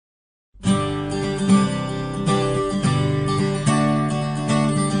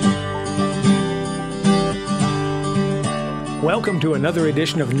Welcome to another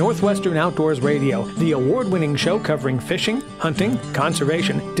edition of Northwestern Outdoors Radio, the award-winning show covering fishing, hunting,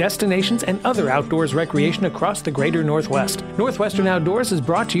 conservation, destinations, and other outdoors recreation across the greater Northwest. Northwestern Outdoors is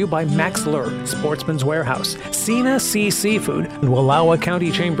brought to you by Max Lure, Sportsman's Warehouse, Sina Sea Seafood, and Wallowa County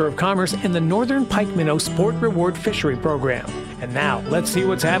Chamber of Commerce, and the Northern Pike Minnow Sport Reward Fishery Program. And now, let's see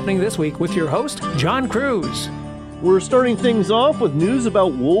what's happening this week with your host, John Cruz. We're starting things off with news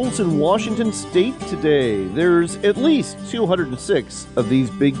about wolves in Washington State today. There's at least 206 of these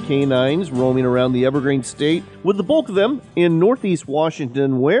big canines roaming around the Evergreen State, with the bulk of them in northeast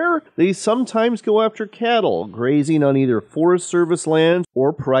Washington, where they sometimes go after cattle, grazing on either Forest Service lands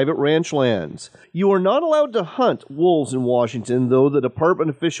or private ranch lands. You are not allowed to hunt wolves in Washington, though the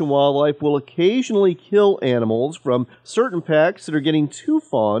Department of Fish and Wildlife will occasionally kill animals from certain packs that are getting too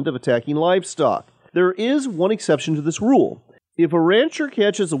fond of attacking livestock. There is one exception to this rule. If a rancher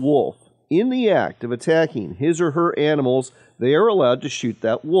catches a wolf in the act of attacking his or her animals, they are allowed to shoot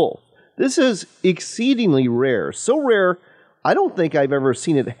that wolf. This is exceedingly rare. So rare, I don't think I've ever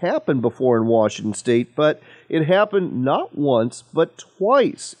seen it happen before in Washington State, but it happened not once, but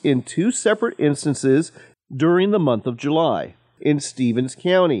twice in two separate instances during the month of July in Stevens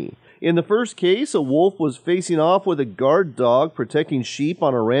County. In the first case, a wolf was facing off with a guard dog protecting sheep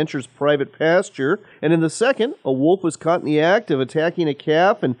on a rancher's private pasture, and in the second, a wolf was caught in the act of attacking a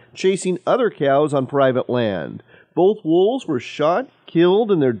calf and chasing other cows on private land. Both wolves were shot,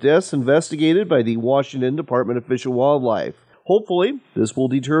 killed, and their deaths investigated by the Washington Department of Fish and Wildlife. Hopefully, this will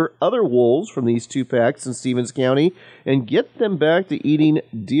deter other wolves from these two packs in Stevens County and get them back to eating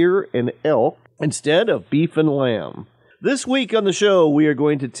deer and elk instead of beef and lamb. This week on the show, we are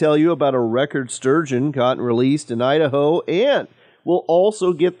going to tell you about a record sturgeon caught and released in Idaho, and we'll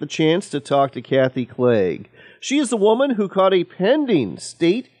also get the chance to talk to Kathy Clegg. She is the woman who caught a pending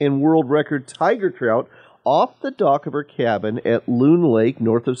state and world record tiger trout off the dock of her cabin at Loon Lake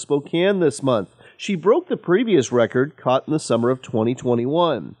north of Spokane this month. She broke the previous record caught in the summer of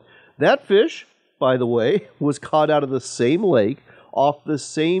 2021. That fish, by the way, was caught out of the same lake off the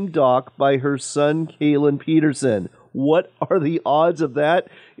same dock by her son, Kalen Peterson. What are the odds of that?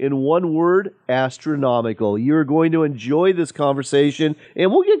 In one word, astronomical. You're going to enjoy this conversation,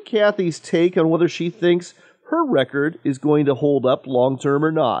 and we'll get Kathy's take on whether she thinks her record is going to hold up long-term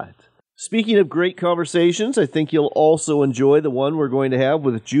or not. Speaking of great conversations, I think you'll also enjoy the one we're going to have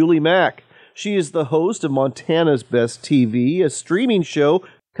with Julie Mack. She is the host of Montana's Best TV, a streaming show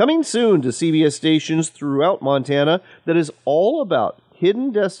coming soon to CBS stations throughout Montana that is all about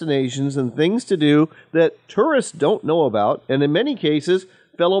hidden destinations and things to do that tourists don't know about, and in many cases,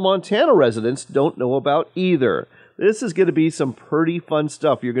 fellow Montana residents don't know about either. This is going to be some pretty fun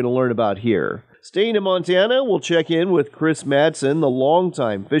stuff you're going to learn about here. Staying in Montana, we'll check in with Chris Madsen, the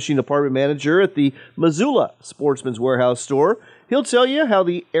longtime fishing department manager at the Missoula Sportsman's Warehouse store. He'll tell you how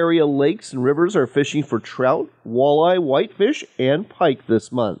the area lakes and rivers are fishing for trout, walleye, whitefish, and pike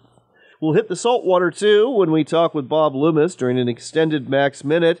this month. We'll hit the saltwater, too, when we talk with Bob Loomis during an extended Max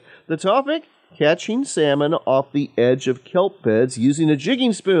Minute. The topic, catching salmon off the edge of kelp beds using a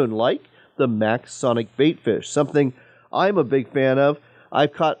jigging spoon, like the Max Sonic baitfish, something I'm a big fan of.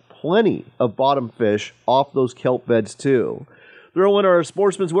 I've caught plenty of bottom fish off those kelp beds, too. Throw in our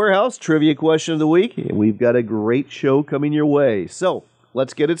Sportsman's Warehouse trivia question of the week, and we've got a great show coming your way. So,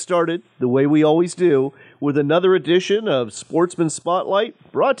 let's get it started, the way we always do, with another edition of Sportsman Spotlight,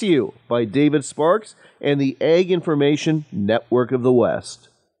 brought to you by David Sparks and the Ag Information Network of the West.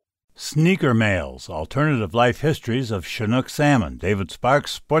 Sneaker Males, Alternative Life Histories of Chinook Salmon. David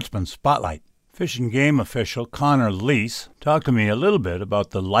Sparks, Sportsman Spotlight. Fish and Game official Connor Lease talked to me a little bit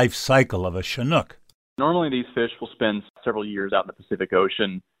about the life cycle of a Chinook. Normally these fish will spend several years out in the Pacific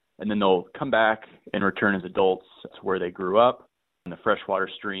Ocean, and then they'll come back and return as adults. That's where they grew up. In the freshwater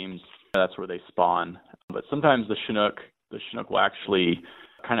streams, that's where they spawn. But sometimes the Chinook will actually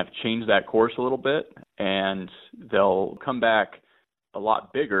kind of change that course a little bit, and they'll come back a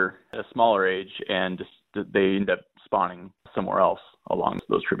lot bigger at a smaller age, and they end up spawning somewhere else along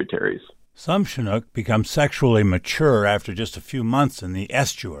those tributaries. Some Chinook become sexually mature after just a few months in the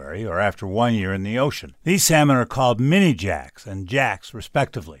estuary or after 1 year in the ocean. These salmon are called mini jacks and jacks,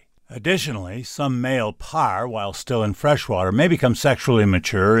 respectively. Additionally, some male par, while still in freshwater, may become sexually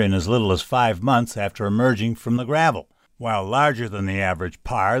mature in as little as 5 months after emerging from the gravel. While larger than the average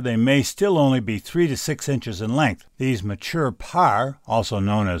par, they may still only be 3 to 6 inches in length. These mature par, also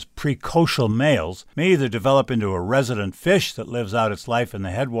known as precocial males, may either develop into a resident fish that lives out its life in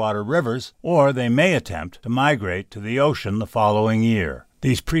the headwater rivers, or they may attempt to migrate to the ocean the following year.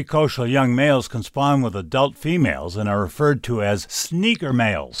 These precocial young males can spawn with adult females and are referred to as sneaker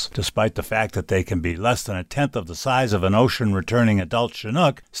males. Despite the fact that they can be less than a tenth of the size of an ocean-returning adult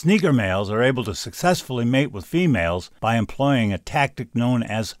Chinook, sneaker males are able to successfully mate with females by employing a tactic known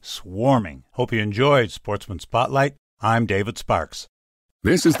as swarming. Hope you enjoyed Sportsman Spotlight. I'm David Sparks.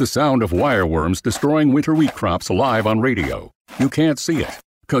 This is the sound of wireworms destroying winter wheat crops live on radio. You can't see it,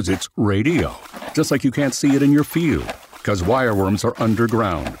 because it's radio. Just like you can't see it in your field, because wireworms are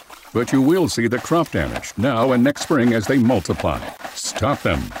underground. But you will see the crop damage now and next spring as they multiply. Stop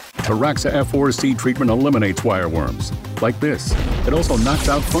them. Taraxa F4 seed treatment eliminates wireworms. Like this. It also knocks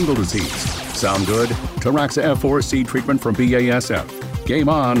out fungal disease. Sound good? Taraxa F4 seed treatment from BASF. Game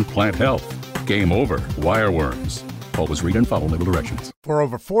on, plant health. Game over, wireworms. Always read and follow label directions. For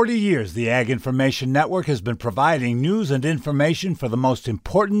over 40 years, the Ag Information Network has been providing news and information for the most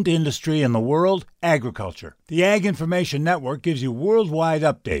important industry in the world, agriculture. The Ag Information Network gives you worldwide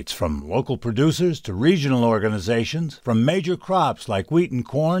updates from local producers to regional organizations, from major crops like wheat and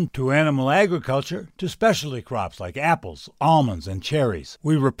corn to animal agriculture to specialty crops like apples, almonds, and cherries.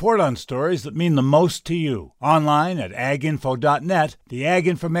 We report on stories that mean the most to you. Online at aginfo.net, the Ag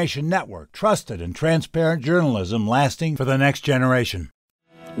Information Network, trusted and transparent journalism lasting for the next generation.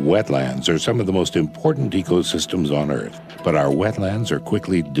 Wetlands are some of the most important ecosystems on Earth, but our wetlands are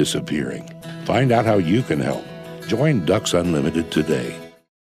quickly disappearing. Find out how you can help. Join Ducks Unlimited today.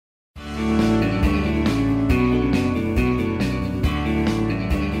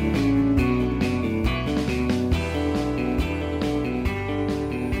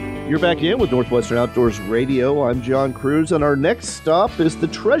 You're back in with Northwestern Outdoors Radio. I'm John Cruz, and our next stop is the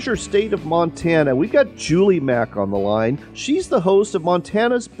Treasure State of Montana. We've got Julie Mack on the line. She's the host of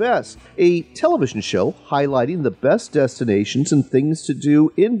Montana's Best, a television show highlighting the best destinations and things to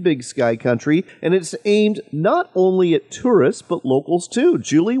do in Big Sky Country, and it's aimed not only at tourists, but locals too.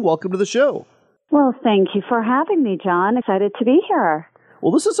 Julie, welcome to the show. Well, thank you for having me, John. Excited to be here.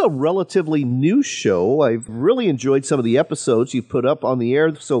 Well, this is a relatively new show. I've really enjoyed some of the episodes you've put up on the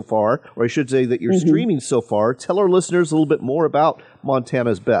air so far, or I should say that you're streaming so far. Tell our listeners a little bit more about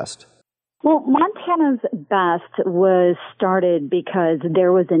Montana's Best. Well, Montana's Best was started because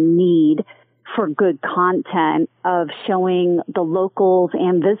there was a need for good content of showing the locals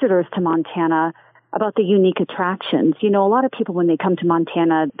and visitors to Montana about the unique attractions. You know, a lot of people, when they come to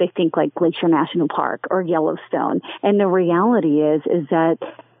Montana, they think like Glacier National Park or Yellowstone. And the reality is that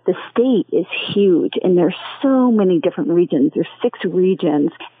the state is huge, and there's so many different regions. There's 6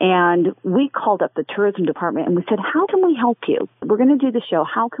 regions. And we called up the tourism department and we said, how can we help you? We're going to do the show.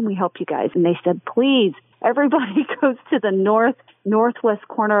 How can we help you guys? And they said, please, everybody goes to the northwest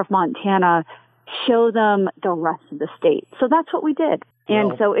corner of Montana, show them the rest of the state. So that's what we did.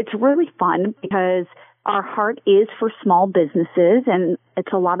 And so it's really fun because our heart is for small businesses, and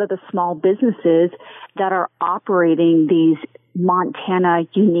it's a lot of the small businesses that are operating these Montana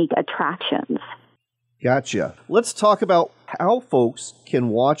unique attractions. Gotcha. Let's talk about how folks can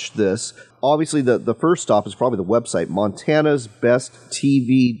watch this. Obviously, the first stop is probably the website,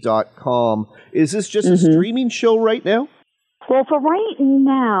 montanasbesttv.com. Is this just a streaming show right now? Well, for right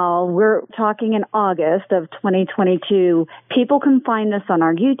now, we're talking in August of 2022. People can find this on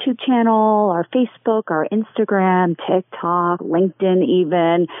our YouTube channel, our Facebook, our Instagram, TikTok, LinkedIn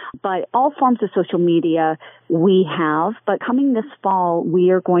even, but all forms of social media we have. But coming this fall, we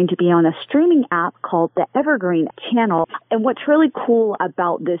are going to be on a streaming app called the Evergreen Channel. And what's really cool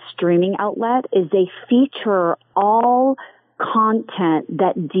about this streaming outlet is they feature all content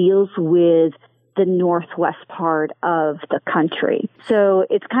that deals with the northwest part of the country. So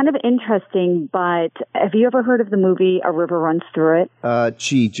it's kind of interesting, but have you ever heard of the movie A River Runs Through It?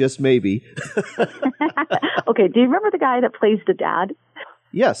 Just maybe. Okay, do you remember the guy that plays the dad?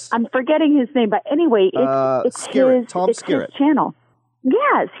 Yes. I'm forgetting his name, but anyway, it's Tom Skerritt. His channel.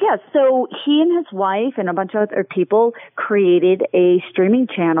 Yes. So he and his wife and a bunch of other people created a streaming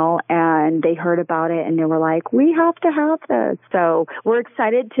channel, and they heard about it and they were like, we have to have this. So we're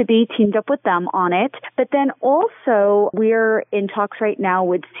excited to be teamed up with them on it. But then also we're in talks right now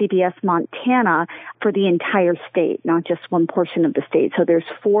with CBS Montana for the entire state, not just one portion of the state. So there's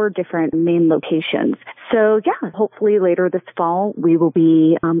 4 different main locations. So yeah, hopefully later this fall we will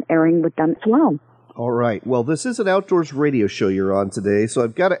be airing with them as well. All right. Well, this is an outdoors radio show you're on today, so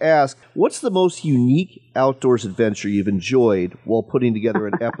I've got to ask, what's the most unique outdoors adventure you've enjoyed while putting together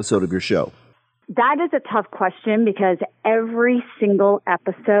an episode of your show? That is a tough question because every single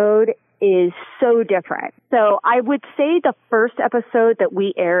episode is so different. So I would say the first episode that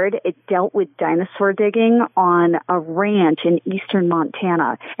we aired, it dealt with dinosaur digging on a ranch in eastern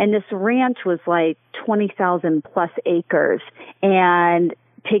Montana. And this ranch was like 20,000 plus acres. And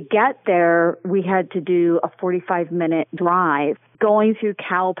to get there, we had to do a 45-minute drive, going through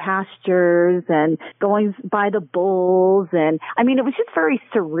cow pastures and going by the bulls. And I mean, it was just very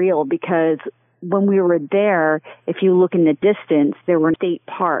surreal because when we were there, if you look in the distance, there were state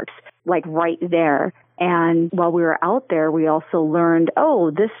parks like right there. And while we were out there, we also learned,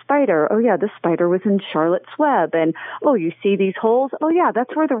 this spider was in Charlotte's Web. And, you see these holes? Oh, yeah,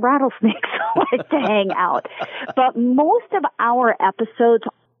 that's where the rattlesnakes like to hang out. But most of our episodes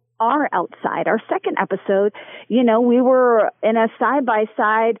are outside. Our second episode, we were in a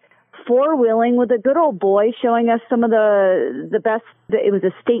side-by-side four-wheeling with a good old boy showing us some of the best. It was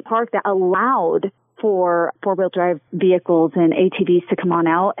a state park that allowed for four-wheel drive vehicles and ATVs to come on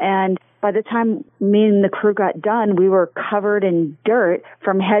out. And by the time me and the crew got done, we were covered in dirt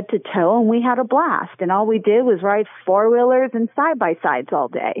from head to toe, and we had a blast. And all we did was ride four-wheelers and side-by-sides all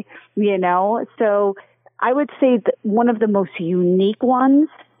day, So I would say that one of the most unique ones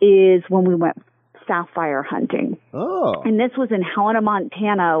is when we went sapphire hunting. Oh. And this was in Helena,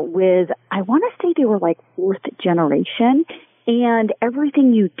 Montana with, I want to say they were like fourth generation. And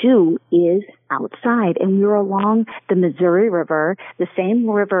everything you do is outside. And we were along the Missouri River, the same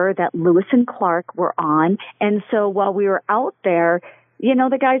river that Lewis and Clark were on. And so while we were out there,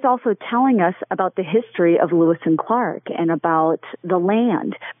 the guy's also telling us about the history of Lewis and Clark and about the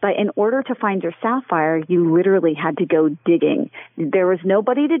land. But in order to find your sapphire, you literally had to go digging. There was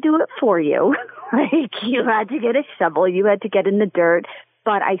nobody to do it for you. Like, you had to get a shovel. You had to get in the dirt.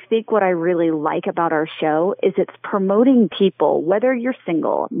 But I think what I really like about our show is it's promoting people, whether you're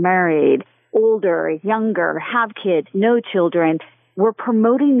single, married, older, younger, have kids, no children. We're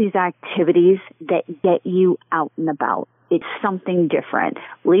promoting these activities that get you out and about. It's something different.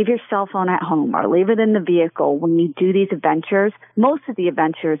 Leave your cell phone at home or leave it in the vehicle. When you do these adventures, most of the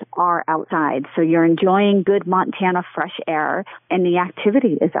adventures are outside. So you're enjoying good Montana fresh air, and the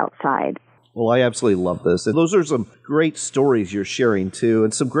activity is outside. Well, I absolutely love this. And those are some great stories you're sharing, too,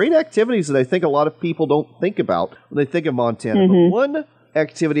 and some great activities that I think a lot of people don't think about when they think of Montana. Mm-hmm. But one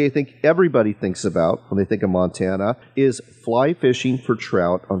activity I think everybody thinks about when they think of Montana is fly fishing for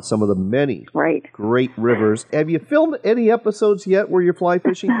trout on some of the many great rivers. Have you filmed any episodes yet where you're fly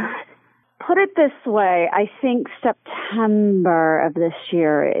fishing? Put it this way, I think September of this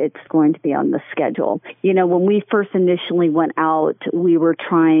year, it's going to be on the schedule. When we first initially went out, we were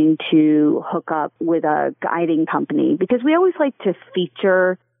trying to hook up with a guiding company because we always like to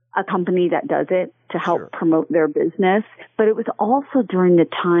feature a company that does it to help promote their business. But it was also during the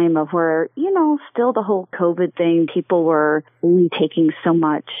time of where, still the whole COVID thing, people were only taking so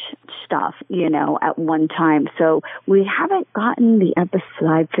much stuff, at one time. So we haven't gotten the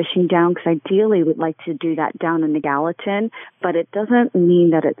episode fishing down because ideally we'd like to do that down in the Gallatin, but it doesn't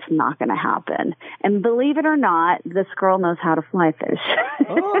mean that it's not going to happen. And believe it or not, this girl knows how to fly fish.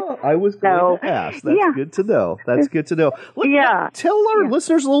 Oh, I was going to ask. That's good to know. That's good to know. Look, tell our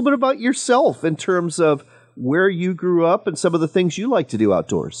listeners a little bit about yourself in terms of where you grew up and some of the things you like to do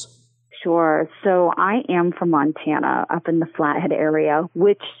outdoors. Sure. So I am from Montana, up in the Flathead area,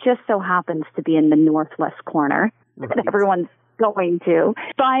 which just so happens to be in the northwest corner that everyone's going to.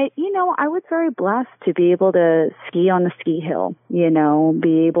 But, I was very blessed to be able to ski on the ski hill,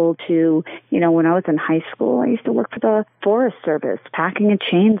 be able to, when I was in high school, I used to work for the Forest Service, packing a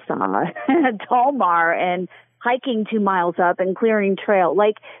chainsaw at Tolmar and hiking 2 miles up and clearing trail.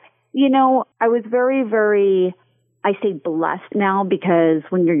 I was very, very, I say blessed now because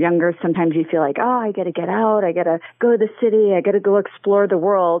when you're younger, sometimes you feel like, I got to get out. I got to go to the city. I got to go explore the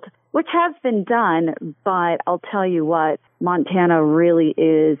world, which has been done. But I'll tell you what, Montana really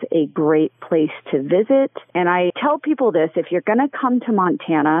is a great place to visit. And I tell people this, if you're going to come to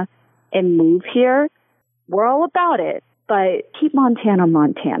Montana and move here, we're all about it. But keep Montana,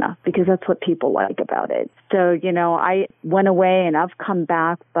 Montana, because that's what people like about it. So, I went away and I've come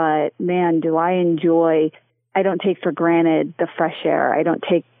back, but man, do I enjoy, I don't take for granted the fresh air. I don't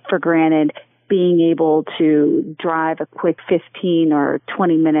take for granted being able to drive a quick 15 or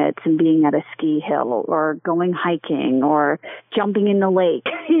 20 minutes and being at a ski hill or going hiking or jumping in the lake.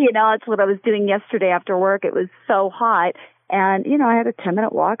 That's what I was doing yesterday after work. It was so hot. And, I had a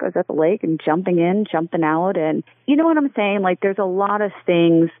 10-minute walk. I was at the lake and jumping in, jumping out. And you know what I'm saying? There's a lot of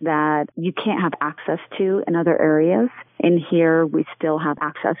things that you can't have access to in other areas. And here we still have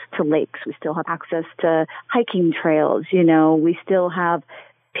access to lakes. We still have access to hiking trails. We still have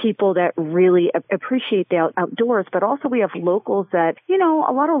people that really appreciate the outdoors, but also we have locals that,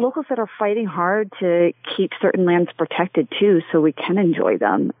 a lot of locals that are fighting hard to keep certain lands protected too, so we can enjoy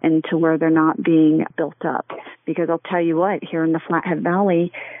them and to where they're not being built up. Because I'll tell you what, here in the Flathead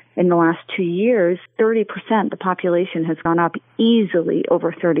Valley, in the last 2 years, 30%, the population has gone up easily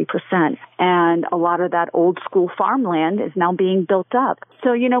over 30%. And a lot of that old school farmland is now being built up.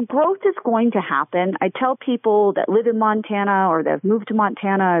 So, growth is going to happen. I tell people that live in Montana or that have moved to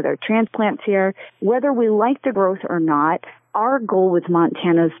Montana or they're transplants here, whether we like the growth or not, our goal with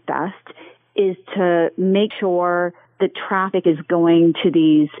Montana's Best is to make sure the traffic is going to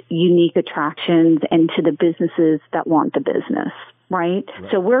these unique attractions and to the businesses that want the business. Right?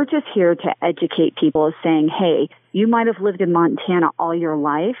 So we're just here to educate people as saying, hey, you might have lived in Montana all your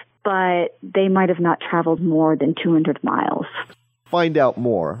life, but they might have not traveled more than 200 miles. Find out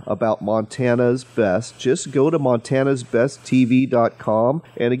more about Montana's Best. Just go to montanasbesttv.com.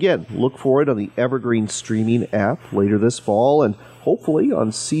 And again, look for it on the Evergreen streaming app later this fall and hopefully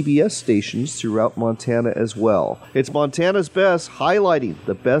on CBS stations throughout Montana as well. It's Montana's Best, highlighting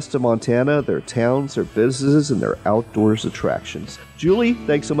the best of Montana, their towns, their businesses, and their outdoors attractions. Julie,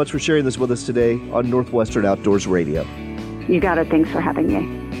 thanks so much for sharing this with us today on Northwestern Outdoors Radio. You got it. Thanks for having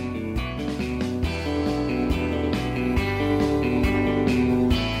me.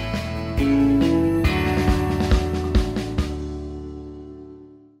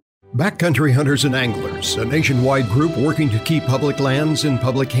 Backcountry Hunters and Anglers, a nationwide group working to keep public lands in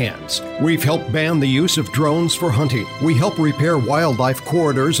public hands. We've helped ban the use of drones for hunting. We help repair wildlife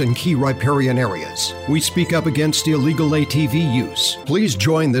corridors in key riparian areas. We speak up against illegal ATV use. Please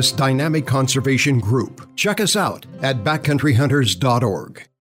join this dynamic conservation group. Check us out at backcountryhunters.org.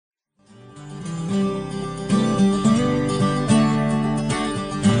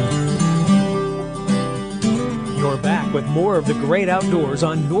 You're back with more of the great outdoors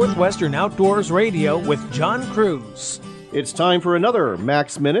on Northwestern Outdoors Radio with John Cruz. It's time for another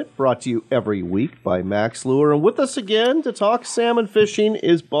Max Minute, brought to you every week by Max Lure. And with us again to talk salmon fishing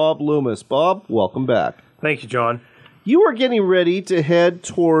is Bob Loomis. Bob, welcome back. Thank you, John. You are getting ready to head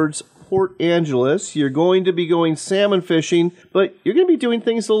towards Port Angeles. You're going to be going salmon fishing, but you're going to be doing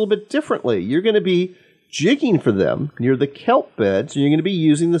things a little bit differently. You're going to be jigging for them near the kelp beds, and you're going to be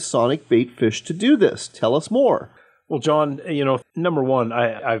using the sonic bait fish to do this. Tell us more. Well, John, number one,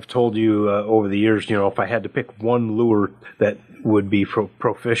 I've told you over the years, if I had to pick one lure that would be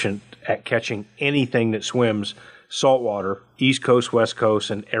proficient at catching anything that swims saltwater, East Coast, West Coast,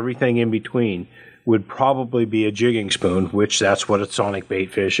 and everything in between, would probably be a jigging spoon, which that's what a sonic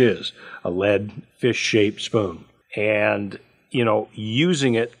bait fish is, a lead fish-shaped spoon. And,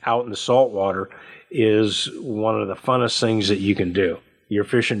 using it out in the saltwater is one of the funnest things that you can do. You're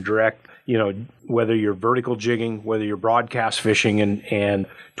fishing direct, whether you're vertical jigging, whether you're broadcast fishing and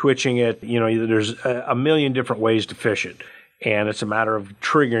twitching it, there's a million different ways to fish it. And it's a matter of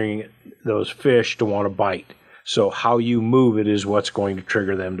triggering those fish to want to bite. So how you move it is what's going to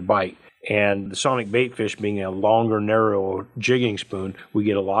trigger them to bite. And the sonic bait fish being a longer, narrow jigging spoon, we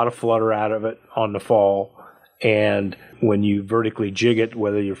get a lot of flutter out of it on the fall. And when you vertically jig it,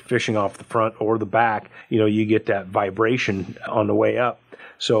 whether you're fishing off the front or the back, you get that vibration on the way up.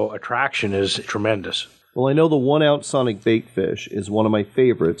 So attraction is tremendous. Well, I know the 1 ounce sonic bait fish is one of my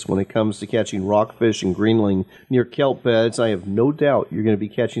favorites when it comes to catching rockfish and greenling near kelp beds. I have no doubt you're going to be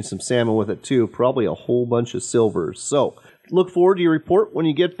catching some salmon with it too, probably a whole bunch of silvers. So look forward to your report when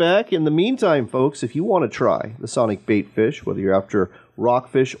you get back. In the meantime, folks, if you want to try the sonic bait fish, whether you're after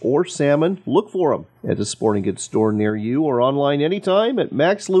rockfish or salmon, look for them at a sporting goods store near you or online anytime at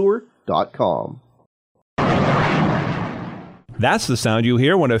maxlure.com. That's the sound you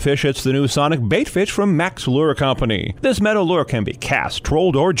hear when a fish hits the new sonic bait fish from Max Lure Company. This metal lure can be cast,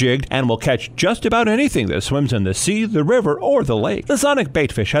 trolled, or jigged and will catch just about anything that swims in the sea, the river, or the lake. The sonic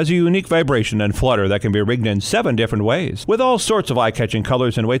bait fish has a unique vibration and flutter that can be rigged in 7 different ways. With all sorts of eye-catching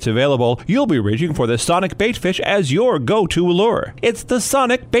colors and weights available, you'll be reaching for the sonic bait fish as your go-to lure. It's the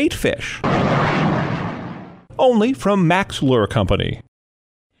sonic bait fish. Only from Max Lure Company.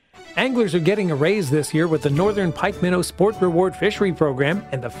 Anglers are getting a raise this year with the Northern Pike Minnow Sport Reward Fishery Program,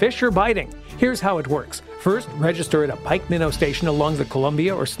 and the fish are biting. Here's how it works. First, register at a pike minnow station along the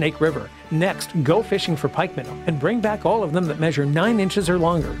Columbia or Snake River. Next, go fishing for pike minnow and bring back all of them that measure 9 inches or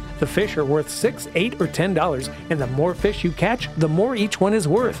longer. The fish are worth $6, $8, or $10, and the more fish you catch, the more each one is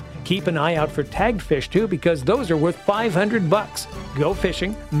worth. Keep an eye out for tagged fish too, because those are worth $500. Go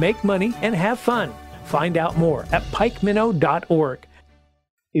fishing, make money, and have fun. Find out more at pikeminnow.org.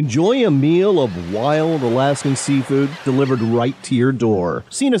 Enjoy a meal of wild Alaskan seafood delivered right to your door.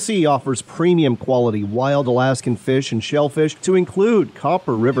 Sina Sea offers premium quality wild Alaskan fish and shellfish to include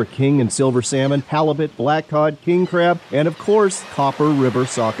Copper River king and silver salmon, halibut, black cod, king crab, and of course, Copper River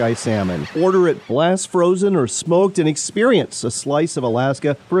sockeye salmon. Order it blast frozen or smoked and experience a slice of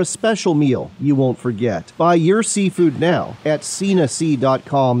Alaska for a special meal you won't forget. Buy your seafood now at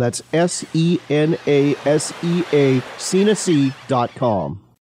sinasea.com. That's SENASEA, sinasea.com.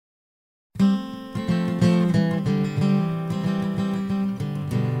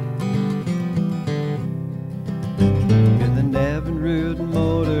 Root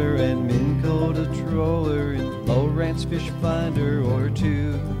motor and Minn Kota troller and Lowrance fish finder or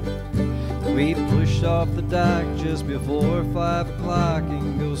two. We push off the dock just before 5 o'clock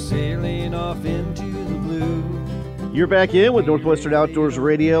and go sailing off into the blue. You're back in with Northwestern Outdoors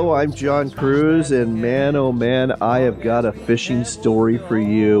Radio. I'm John Cruz, and man, oh man, I have got a fishing story for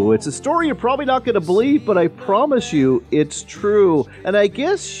you. It's a story you're probably not going to believe, but I promise you it's true. And I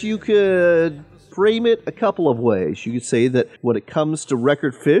guess you could frame it a couple of ways. You could say that when it comes to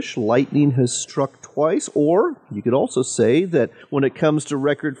record fish, lightning has struck twice, or you could also say that when it comes to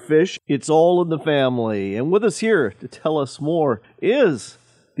record fish, it's all in the family. And with us here to tell us more is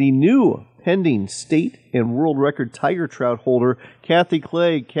the new pending state and world record tiger trout holder, Kathy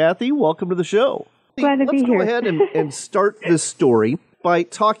Clay. Kathy, welcome to the show. Glad to be here. Let's go ahead and start this story by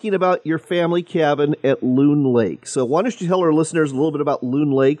talking about your family cabin at Loon Lake. So why don't you tell our listeners a little bit about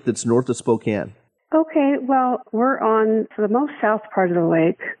Loon Lake that's north of Spokane? Okay, well, we're on the most south part of the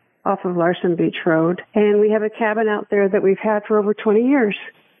lake off of Larson Beach Road, and we have a cabin out there that we've had for over 20 years.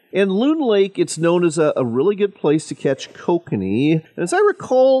 And Loon Lake, it's known as a really good place to catch kokanee. And as I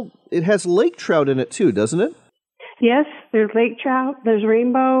recall, it has lake trout in it too, doesn't it? Yes, there's lake trout, there's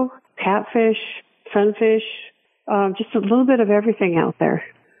rainbow, catfish, sunfish, just a little bit of everything out there.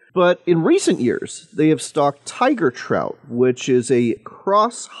 But in recent years, they have stocked tiger trout, which is a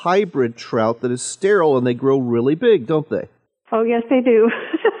cross-hybrid trout that is sterile, and they grow really big, don't they? Oh, yes, they do.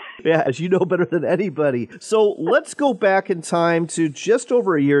 Yeah, as you know better than anybody. So let's go back in time to just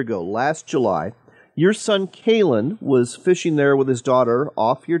over a year ago, last July. Your son, Kalen, was fishing there with his daughter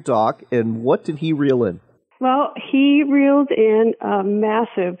off your dock, and what did he reel in? Well, he reeled in a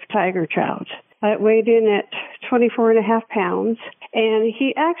massive tiger trout. It weighed in at 24.5 pounds, and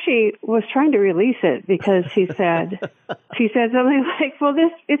he actually was trying to release it because he said something like, well,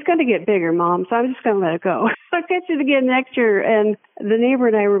 it's going to get bigger, Mom, so I'm just going to let it go. I'll catch it again next year. And the neighbor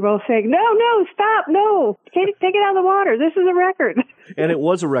and I were both saying, no, stop, no, take it out of the water. This is a record. And it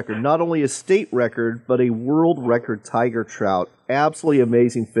was a record, not only a state record, but a world record tiger trout. Absolutely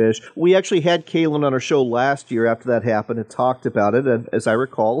amazing fish. We actually had Kalen on our show last year after that happened and talked about it. And as I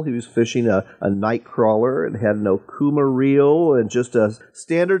recall, he was fishing a night crawler and had an Okuma reel and just a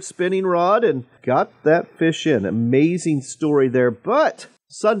standard spinning rod and got that fish in. Amazing story there. But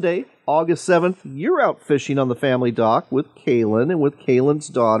Sunday, August 7th, you're out fishing on the family dock with Kalen and with Kalen's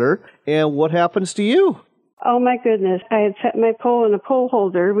daughter. And what happens to you? Oh, my goodness. I had set my pole in a pole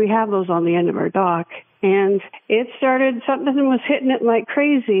holder. We have those on the end of our dock. And it started, something was hitting it like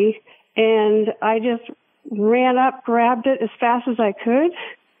crazy. And I just ran up, grabbed it as fast as I could.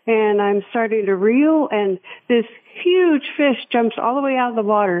 And I'm starting to reel. And this huge fish jumps all the way out of the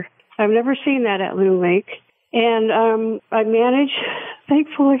water. I've never seen that at Loon Lake. And I managed,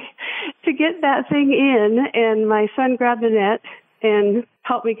 thankfully, to get that thing in. And my son grabbed the net and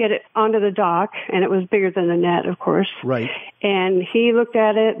helped me get it onto the dock, and it was bigger than the net, of course. Right. And he looked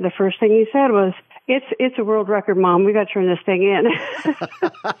at it. The first thing he said was, "It's a world record, Mom. We got to turn this thing in."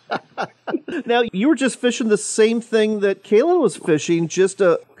 Now, you were just fishing the same thing that Kalen was fishing, just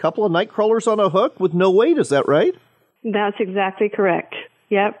a couple of night crawlers on a hook with no weight. Is that right? That's exactly correct.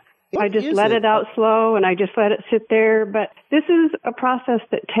 Yep. I just let it out slow, and I just let it sit there. But this is a process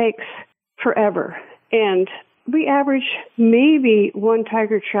that takes forever, and we average maybe one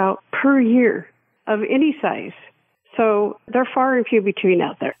tiger trout per year of any size. So they're far and few between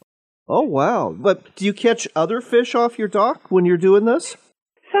out there. Oh, wow. But do you catch other fish off your dock when you're doing this?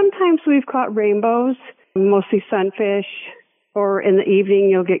 Sometimes we've caught rainbows, mostly sunfish, or in the evening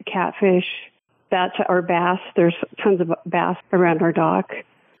you'll get catfish, or bass. There's tons of bass around our dock.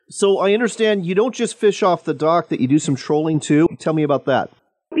 So I understand you don't just fish off the dock, that you do some trolling too. Tell me about that.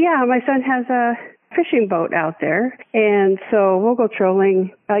 Yeah, my son has a fishing boat out there, and so we'll go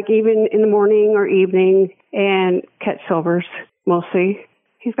trolling, like even in the morning or evening, and catch silvers mostly.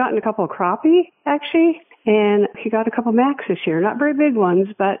 He's gotten a couple of crappie, actually, and he got a couple macs this year. Not very big ones,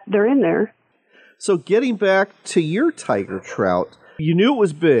 but they're in there. So getting back to your tiger trout, you knew it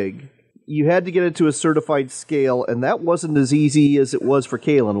was big. you had to get it to a certified scale, and that wasn't as easy as it was for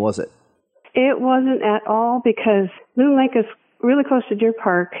Kalen, was it? It wasn't at all, because Loon Lake is really close to Deer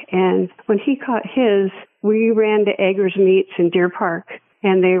Park, and when he caught his, we ran to Eggers Meats in Deer Park,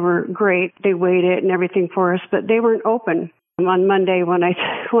 and they were great. They weighed it and everything for us, but they weren't open on Monday when I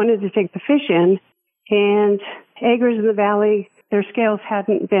wanted to take the fish in. And Eggers in the Valley, their scales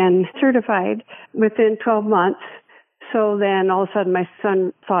hadn't been certified within 12 months. So then all of a sudden my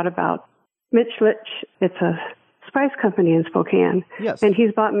son thought about Mitchlich. It's a spice company in Spokane. Yes. And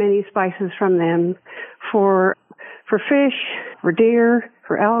he's bought many spices from them for fish, for deer,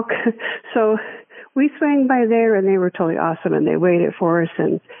 for elk. So we swung by there, and they were totally awesome, and they weighed it for us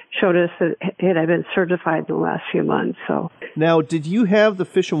and showed us that it had been certified in the last few months. So now, did you have the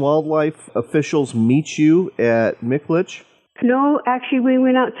Fish and Wildlife officials meet you at Mitchlich? No, actually, we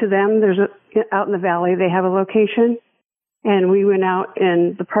went out to them. Out in the valley, they have a location, and we went out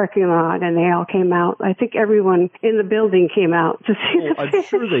in the parking lot, and they all came out. I think everyone in the building came out to see the fish. I'm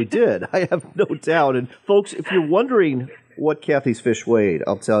sure they did. I have no doubt. And folks, if you're wondering what Kathy's fish weighed,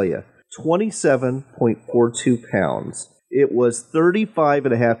 I'll tell you. 27.42 pounds. It was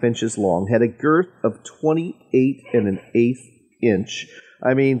 35.5 inches long, had a girth of 28.1 inch.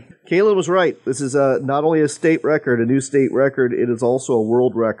 I mean, Kalen was right. This is not only a state record, a new state record, it is also a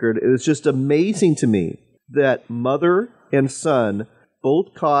world record. It is just amazing to me that mother and son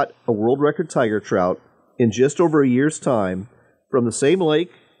both caught a world record tiger trout in just over a year's time from the same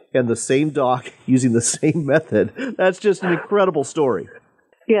lake and the same dock using the same method. That's just an incredible story.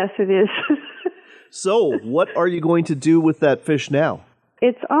 Yes, it is. So, what are you going to do with that fish now?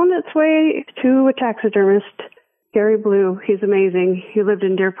 It's on its way to a taxidermist, Gary Blue. He's amazing. He lived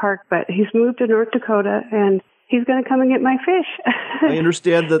in Deer Park, but he's moved to North Dakota, and he's going to come and get my fish. I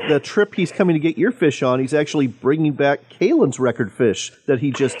understand that the trip he's coming to get your fish on, he's actually bringing back Kalen's record fish that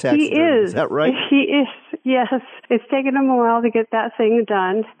he just taxidermed. He is. Is that right? He is, yes. It's taken him a while to get that thing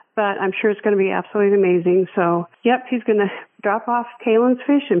done, but I'm sure it's going to be absolutely amazing. So, yep, he's going to drop off Kalen's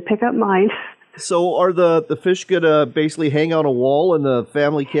fish and pick up mine. So are the fish going to basically hang on a wall in the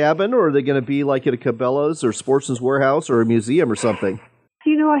family cabin, or are they going to be like at a Cabela's or Sportsman's Warehouse or a museum or something?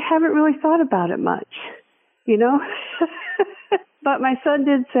 You know, I haven't really thought about it much, you know. But my son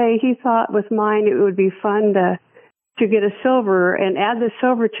did say he thought with mine it would be fun to get a silver and add the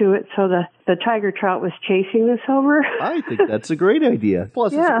silver to it so the tiger trout was chasing the silver. I think that's a great idea.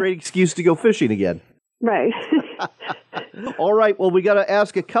 Plus, It's a great excuse to go fishing again. Right. All right, well, we got to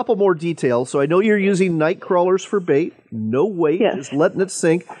ask a couple more details. So I know you're using night crawlers for bait. No weight, just letting it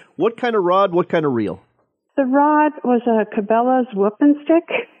sink. What kind of rod, what kind of reel? The rod was a Cabela's whooping stick.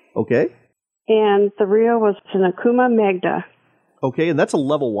 Okay. And the reel was an Okuma Magda. Okay, and that's a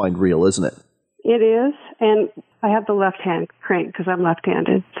level wind reel, isn't it? It is, and I have the left hand crank because I'm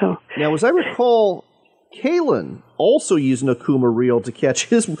left-handed. So now, as I recall, Kalen also used an Okuma reel to catch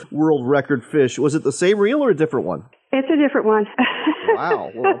his world record fish. Was it the same reel or a different one? It's a different one. Wow.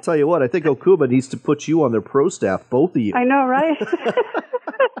 Well, I'll tell you what, I think Okuma needs to put you on their pro staff, both of you. I know, right?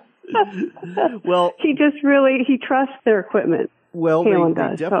 Well, he trusts their equipment. Well,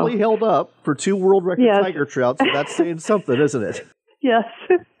 they definitely held up for 2 world record tiger trout, so that's saying something, isn't it? Yes.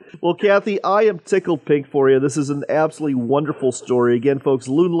 Well, Kathy, I am tickled pink for you. This is an absolutely wonderful story. Again, folks,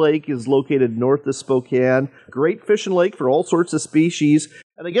 Loon Lake is located north of Spokane. Great fishing lake for all sorts of species.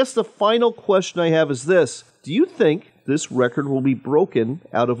 And I guess the final question I have is this. Do you think this record will be broken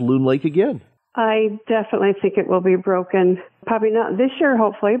out of Loon Lake again? I definitely think it will be broken. Probably not this year,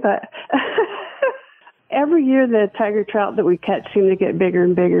 hopefully, but every year the tiger trout that we catch seem to get bigger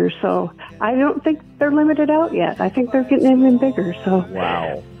and bigger. So I don't think they're limited out yet. I think they're getting even bigger. So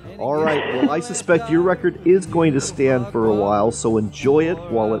wow. All right, well, I suspect your record is going to stand for a while, so enjoy it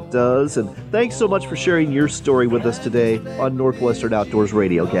while it does. And thanks so much for sharing your story with us today on Northwestern Outdoors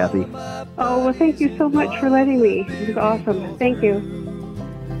Radio, Kathy. Oh, well, thank you so much for letting me. It was awesome. Thank you.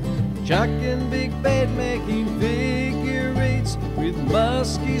 Chucking big bait, making figure eights with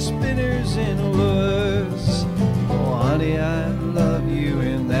musky spinners and lures. Oh, honey, I love you,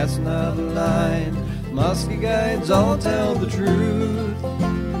 and that's not a lie. Musky guides all tell the truth.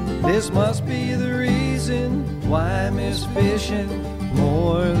 This must be the reason why I miss fishing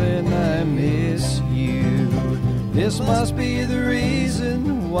more than I miss you. This must be the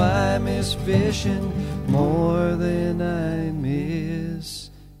reason why I miss fishing more than I miss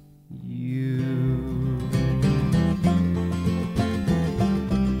you.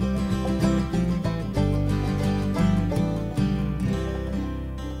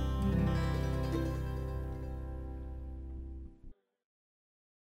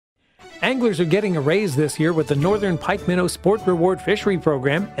 Anglers are getting a raise this year with the Northern Pike Minnow Sport Reward Fishery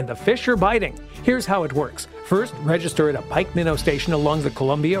Program, and the fish are biting. Here's how it works. First, register at a pike minnow station along the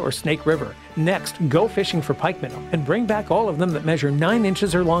Columbia or Snake River. Next, go fishing for pike minnow and bring back all of them that measure 9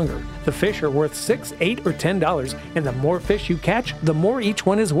 inches or longer. The fish are worth $6, $8, or $10, and the more fish you catch, the more each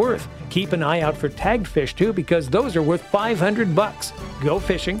one is worth. Keep an eye out for tagged fish too, because those are worth $500. Go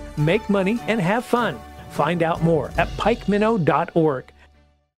fishing, make money, and have fun. Find out more at pikeminnow.org.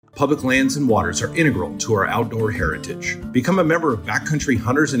 Public lands and waters are integral to our outdoor heritage. Become a member of Backcountry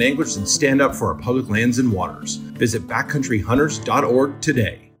Hunters and Anglers and stand up for our public lands and waters. Visit backcountryhunters.org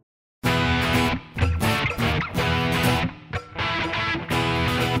today.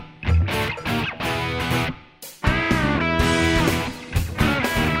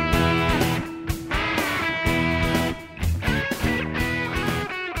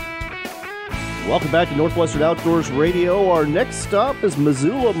 Welcome back to Northwestern Outdoors Radio. Our next stop is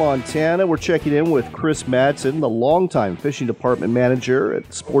Missoula, Montana. We're checking in with Chris Madsen, the longtime fishing department manager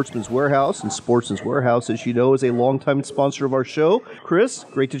at Sportsman's Warehouse. And Sportsman's Warehouse, as you know, is a longtime sponsor of our show. Chris,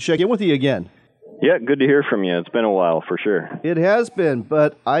 great to check in with you again. Yeah, good to hear from you. It's been a while, for sure. It has been,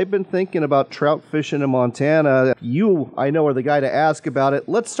 but I've been thinking about trout fishing in Montana. You, I know, are the guy to ask about it.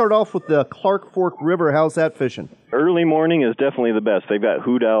 Let's start off with the Clark Fork River. How's that fishing? Early morning is definitely the best. They've got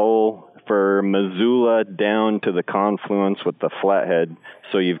hoot owl for Missoula down to the confluence with the Flathead,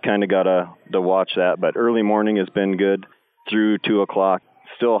 so you've kind of got to watch that. But early morning has been good through 2 o'clock.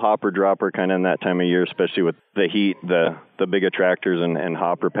 Still hopper dropper kind of in that time of year, especially with the heat, the big attractors and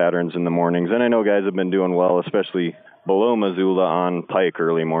hopper patterns in the mornings. And I know guys have been doing well, especially below Missoula on pike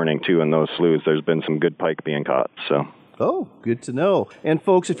early morning too in those sloughs. There's been some good pike being caught. So. Oh, good to know. And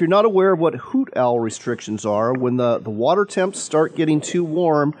folks, if you're not aware of what hoot owl restrictions are, when the water temps start getting too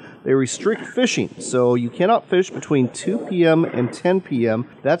warm, they restrict fishing. So you cannot fish between 2 p.m. and 10 p.m.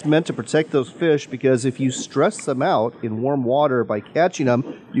 That's meant to protect those fish, because if you stress them out in warm water by catching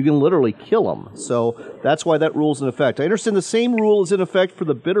them, you can literally kill them. So that's why that rule's in effect. I understand the same rule is in effect for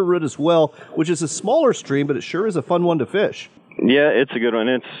the Bitterroot as well, which is a smaller stream, but it sure is a fun one to fish. Yeah, it's a good one.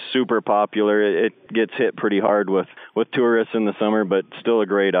 It's super popular. It gets hit pretty hard with tourists in the summer, but still a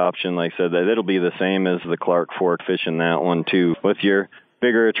great option. Like I said, it'll be the same as the Clark Fork fishing that one too, with your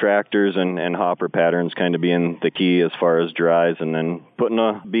bigger attractors and hopper patterns kind of being the key as far as dries, and then putting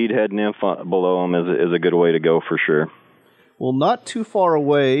a beadhead nymph below them is a good way to go for sure. Well, not too far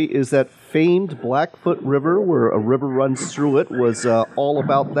away is that famed Blackfoot River, where a river runs through it. Was all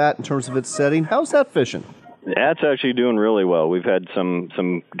about that in terms of its setting. How's that fishing? That's actually doing really well. We've had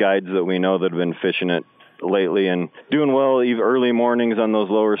some guides that we know that have been fishing it lately and doing well. Even early mornings on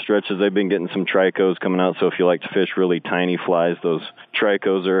those lower stretches, they've been getting some tricos coming out. So if you like to fish really tiny flies, those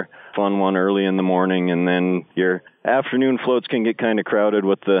tricos are a fun one early in the morning. And then your afternoon floats can get kind of crowded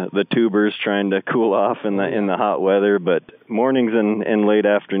with the tubers trying to cool off in the hot weather. But mornings and late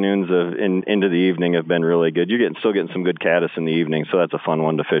afternoons into the evening have been really good. You're still getting some good caddis in the evening, so that's a fun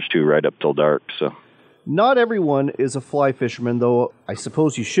one to fish too, right up till dark. So. Not everyone is a fly fisherman, though I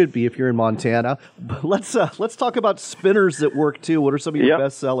suppose you should be if you're in Montana. But let's talk about spinners that work too. What are some of your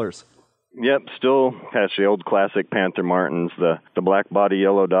best sellers? Yep, still past the old classic Panther Martins, the black body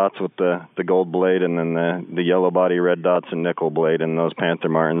yellow dots with the gold blade, and then the yellow body red dots and nickel blade. And those Panther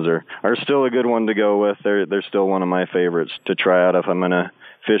Martins are still a good one to go with. They're still one of my favorites to try out if I'm gonna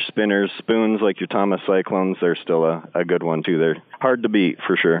fish spinners. Spoons like your Thomas Cyclones, they're still a good one too. They're hard to beat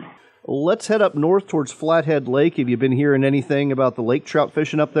for sure. Let's head up north towards Flathead Lake. Have you been hearing anything about the lake trout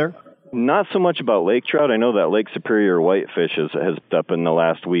fishing up there? Not so much about lake trout. I know that Lake Superior whitefish has up in the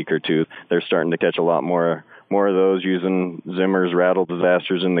last week or two. They're starting to catch a lot more of those using Zimmer's Rattle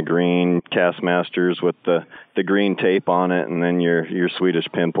Disasters in the green, Castmasters with the green tape on it, and then your Swedish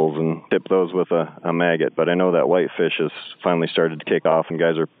pimples, and tip those with a maggot. But I know that whitefish has finally started to kick off, and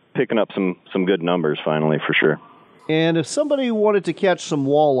guys are picking up some good numbers finally for sure. And if somebody wanted to catch some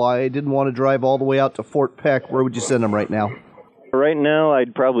walleye, didn't want to drive all the way out to Fort Peck, where would you send them right now? Right now,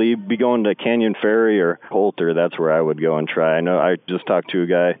 I'd probably be going to Canyon Ferry or Holter. That's where I would go and try. I know I just talked to a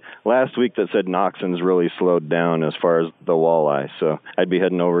guy last week that said Noxon's really slowed down as far as the walleye. So I'd be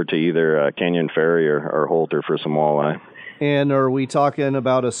heading over to either Canyon Ferry or Holter for some walleye. And are we talking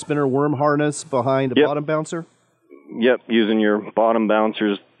about a spinner worm harness behind a bottom bouncer? Yep, using your bottom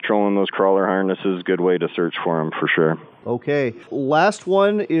bouncers, trolling those crawler harnesses, good way to search for them for sure. Okay. Last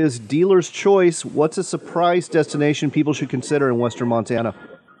one is Dealer's Choice. What's a surprise destination people should consider in western Montana?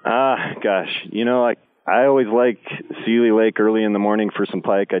 Gosh. You know, I always like Seeley Lake early in the morning for some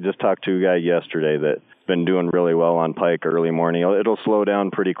pike. I just talked to a guy yesterday that been doing really well on pike early morning. It'll slow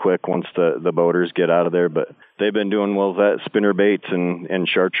down pretty quick once the boaters get out of there, but they've been doing well. That spinner baits and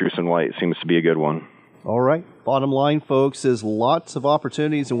chartreuse and white seems to be a good one. All right. Bottom line, folks, is lots of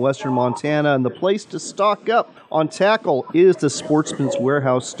opportunities in western Montana, and the place to stock up on tackle is the Sportsman's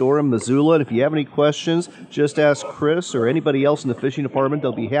Warehouse store in Missoula. And if you have any questions, just ask Chris or anybody else in the fishing department.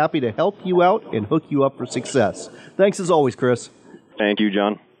 They'll be happy to help you out and hook you up for success. Thanks as always, Chris. Thank you,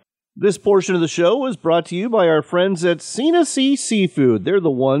 John. This portion of the show was brought to you by our friends at Sea Seafood. They're the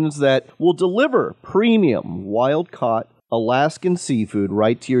ones that will deliver premium, wild-caught Alaskan seafood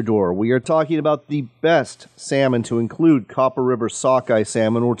right to your door. We are talking about the best salmon to include Copper River sockeye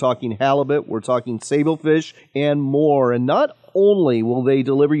salmon. We're talking halibut, we're talking sablefish, and more. And not only will they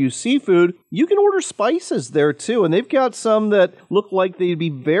deliver you seafood, you can order spices there too, and they've got some that look like they'd be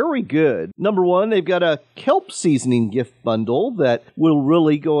very good. Number one, they've got a kelp seasoning gift bundle that will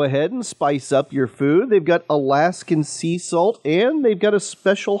really go ahead and spice up your food. They've got Alaskan sea salt, and they've got a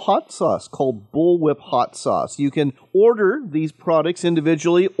special hot sauce called Bullwhip Hot Sauce. You can order these products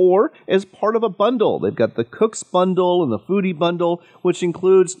individually or as part of a bundle. They've got the Cook's Bundle and the Foodie Bundle, which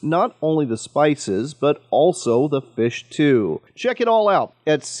includes not only the spices, but also the fish too. Check it all out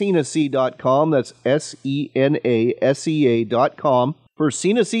at SenaSea.com. That's SenaSea.com for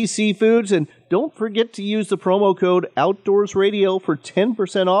Sena Sea Seafoods. And don't forget to use the promo code Outdoors Radio for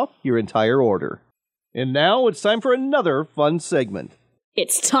 10% off your entire order. And now it's time for another fun segment.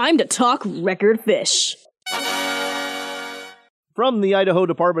 It's time to talk record fish. From the Idaho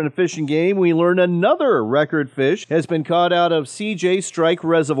Department of Fish and Game, we learn another record fish has been caught out of CJ Strike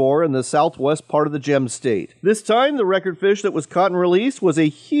Reservoir in the southwest part of the Gem State. This time, the record fish that was caught and released was a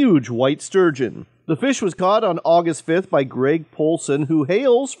huge white sturgeon. The fish was caught on August 5th by Greg Polson, who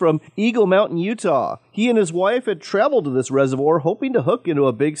hails from Eagle Mountain, Utah. He and his wife had traveled to this reservoir hoping to hook into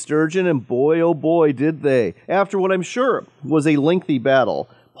a big sturgeon, and boy, oh boy, did they, after what I'm sure was a lengthy battle.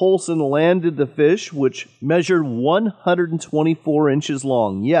 Polson landed the fish, which measured 124 inches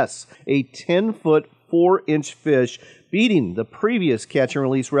long. Yes, a 10-foot, 4-inch fish, beating the previous catch and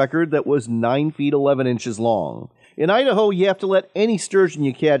release record that was 9 feet 11 inches long. In Idaho, you have to let any sturgeon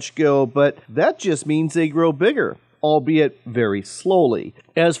you catch go, but that just means they grow bigger, albeit very slowly.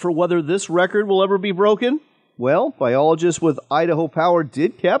 As for whether this record will ever be broken, well, biologists with Idaho Power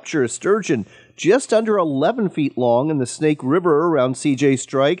did capture a sturgeon just under 11 feet long in the Snake River around CJ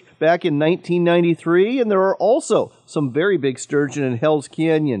Strike back in 1993, and there are also some very big sturgeon in Hell's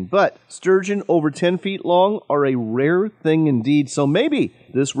Canyon, but sturgeon over 10 feet long are a rare thing indeed, so maybe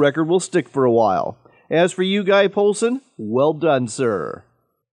this record will stick for a while. As for you, Guy Polson, well done, sir.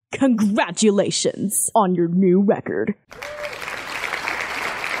 Congratulations on your new record.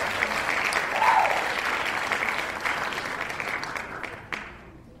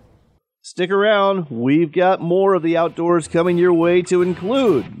 Stick around, we've got more of the outdoors coming your way to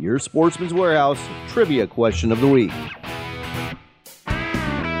include your Sportsman's Warehouse Trivia Question of the Week.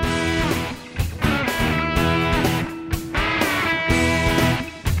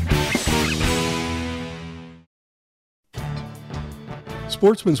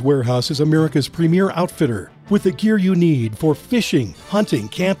 Sportsman's Warehouse is America's premier outfitter with the gear you need for fishing, hunting,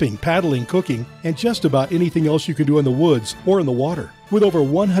 camping, paddling, cooking, and just about anything else you can do in the woods or in the water. With over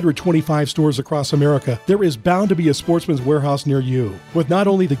 125 stores across America, there is bound to be a Sportsman's Warehouse near you, with not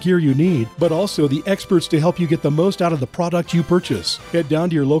only the gear you need, but also the experts to help you get the most out of the product you purchase. Head down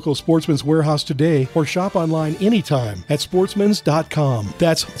to your local Sportsman's Warehouse today or shop online anytime at sportsmans.com.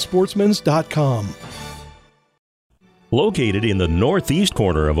 That's sportsmans.com. Located in the northeast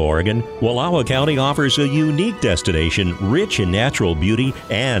corner of Oregon, Wallowa County offers a unique destination rich in natural beauty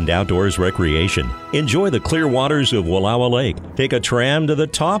and outdoors recreation. Enjoy the clear waters of Wallowa Lake. Take a tram to the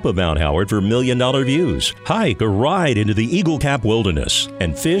top of Mount Howard for million-dollar views. Hike or ride into the Eagle Cap Wilderness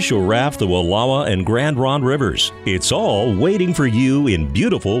and fish or raft the Wallowa and Grand Ronde rivers. It's all waiting for you in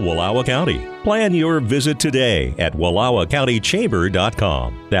beautiful Wallowa County. Plan your visit today at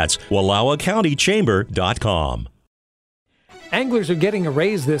WallowaCountyChamber.com. That's WallowaCountyChamber.com. Anglers are getting a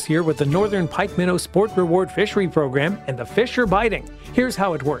raise this year with the Northern Pike Minnow Sport Reward Fishery Program, and the fish are biting. Here's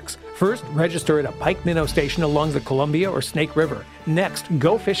how it works. First, register at a pike minnow station along the Columbia or Snake River. Next,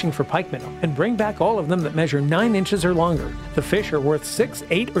 go fishing for pike minnow and bring back all of them that measure 9 inches or longer. The fish are worth $6,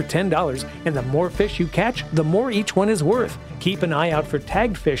 $8, or $10, and the more fish you catch, the more each one is worth. Keep an eye out for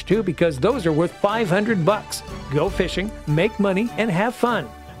tagged fish too, because those are worth $500. Go fishing, make money, and have fun.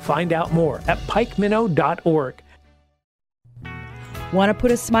 Find out more at pikeminnow.org. Want to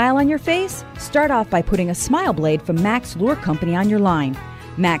put a smile on your face? Start off by putting a smile blade from Max Lure Company on your line.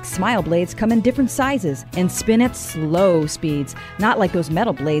 Max smile blades come in different sizes and spin at slow speeds, not like those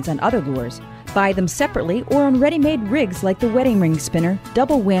metal blades on other lures. Buy them separately or on ready-made rigs like the wedding ring spinner,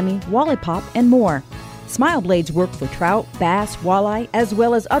 double whammy, wally pop, and more. Smile blades work for trout, bass, walleye, as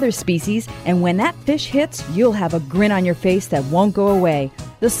well as other species, and when that fish hits, you'll have a grin on your face that won't go away.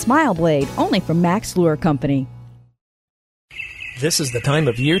 The Smile Blade, only from Max Lure Company. This is the time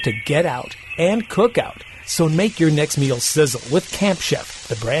of year to get out and cook out. So make your next meal sizzle with Camp Chef,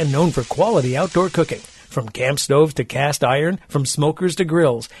 the brand known for quality outdoor cooking. From camp stoves to cast iron, from smokers to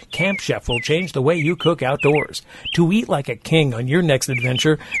grills, Camp Chef will change the way you cook outdoors. To eat like a king on your next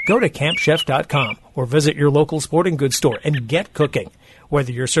adventure, go to campchef.com or visit your local sporting goods store and get cooking.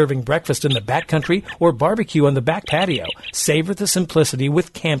 Whether you're serving breakfast in the backcountry or barbecue on the back patio, savor the simplicity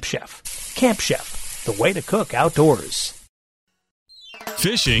with Camp Chef. Camp Chef, the way to cook outdoors.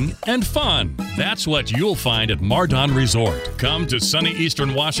 Fishing and fun. That's what you'll find at Mardon Resort. Come to sunny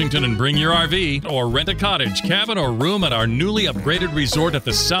Eastern Washington and bring your RV or rent a cottage, cabin, or room at our newly upgraded resort at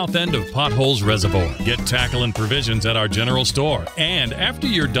the south end of Potholes Reservoir. Get tackle and provisions at our general store. And after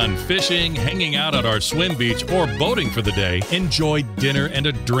you're done fishing, hanging out at our swim beach, or boating for the day, enjoy dinner and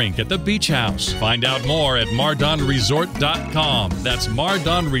a drink at the beach house. Find out more at MardonResort.com. That's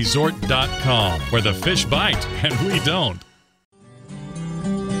MardonResort.com, where the fish bite and we don't.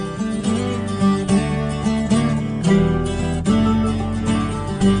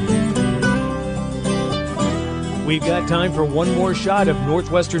 We've got time for one more shot of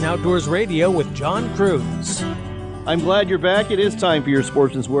Northwestern Outdoors Radio with John Cruz. I'm glad you're back. It is time for your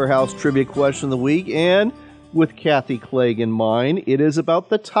Sportsman's Warehouse Trivia Question of the Week, and with Kathy Clegg in mind, it is about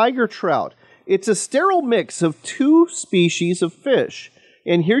the tiger trout. It's a sterile mix of two species of fish.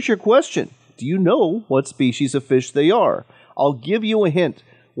 And here's your question. Do you know what species of fish they are? I'll give you a hint.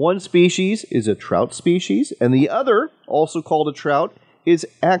 One species is a trout species, and the other, also called a trout, is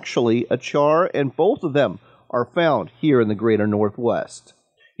actually a char, and both of them are found here in the greater Northwest.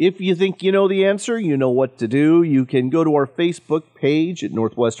 If you think you know the answer, you know what to do. You can go to our Facebook page at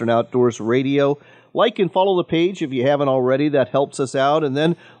Northwestern Outdoors Radio. Like and follow the page if you haven't already. That helps us out. And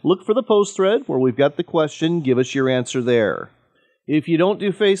then look for the post thread where we've got the question. Give us your answer there. If you don't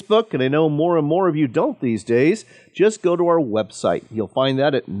do Facebook, and I know more and more of you don't these days, just go to our website. You'll find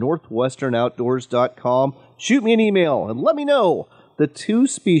that at northwesternoutdoors.com. Shoot me an email and let me know the two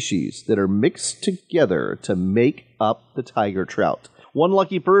species that are mixed together to make up the tiger trout. One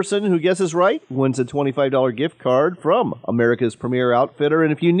lucky person who guesses right wins a $25 gift card from America's Premier Outfitter.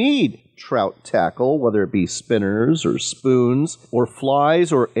 And if you need trout tackle, whether it be spinners or spoons or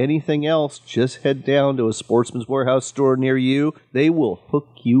flies or anything else, just head down to a Sportsman's Warehouse store near you. They will hook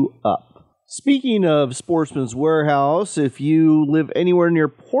you up. Speaking of Sportsman's Warehouse, if you live anywhere near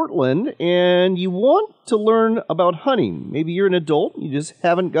Portland and you want to learn about hunting, maybe you're an adult, you just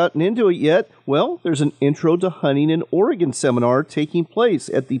haven't gotten into it yet, well, there's an Intro to Hunting in Oregon seminar taking place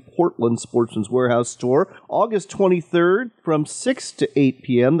at the Portland Sportsman's Warehouse store August 23rd from 6 to 8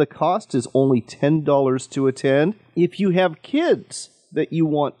 p.m. The cost is only $10 to attend. If you have kids that you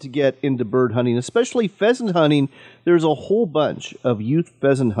want to get into bird hunting, especially pheasant hunting, there's a whole bunch of youth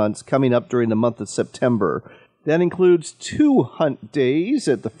pheasant hunts coming up during the month of September. That includes 2 hunt days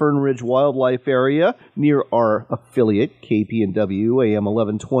at the Fern Ridge Wildlife Area near our affiliate, KPNW AM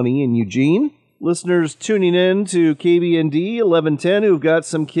 1120 in Eugene. Listeners tuning in to KBND 1110 who've got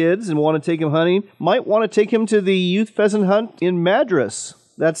some kids and want to take them hunting might want to take them to the youth pheasant hunt in Madras.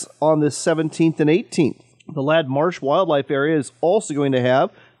 That's on the 17th and 18th. The Ladd Marsh Wildlife Area is also going to have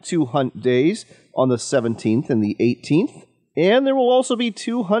 2 hunt days on the 17th and the 18th. And there will also be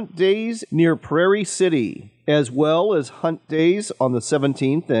 2 hunt days near Prairie City, as well as hunt days on the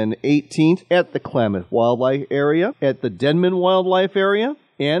 17th and 18th at the Klamath Wildlife Area, at the Denman Wildlife Area,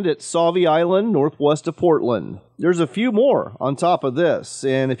 and at Sauvie Island, northwest of Portland. There's a few more on top of this,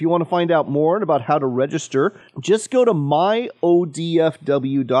 and if you want to find out more about how to register, just go to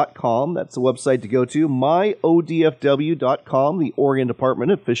myodfw.com. That's the website to go to, myodfw.com, the Oregon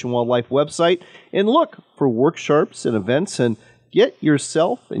Department of Fish and Wildlife website, and look for workshops and events, and get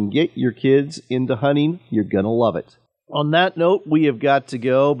yourself and get your kids into hunting. You're going to love it. On that note, we have got to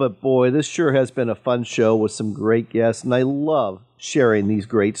go, but boy, this sure has been a fun show with some great guests, and I love sharing these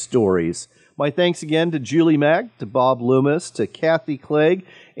great stories. My thanks again to Julie Mack, to Bob Loomis, to Kathy Clegg,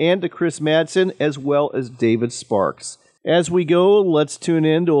 and to Chris Madsen, as well as David Sparks. As we go, let's tune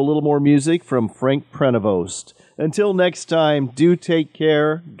in to a little more music from Frank Prenevost. Until next time, do take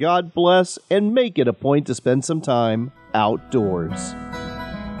care, God bless, and make it a point to spend some time outdoors.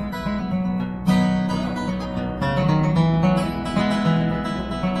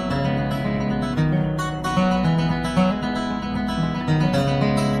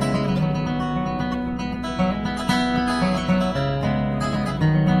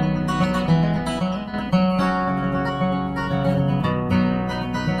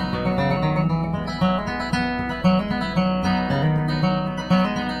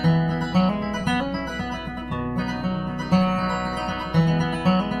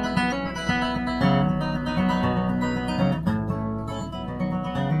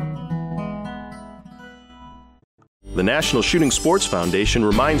 the National Shooting Sports Foundation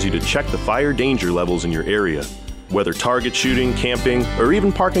reminds you to check the fire danger levels in your area. Whether target shooting, camping, or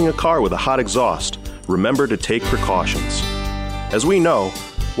even parking a car with a hot exhaust, remember to take precautions. As we know,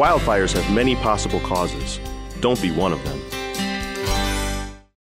 wildfires have many possible causes. Don't be one of them.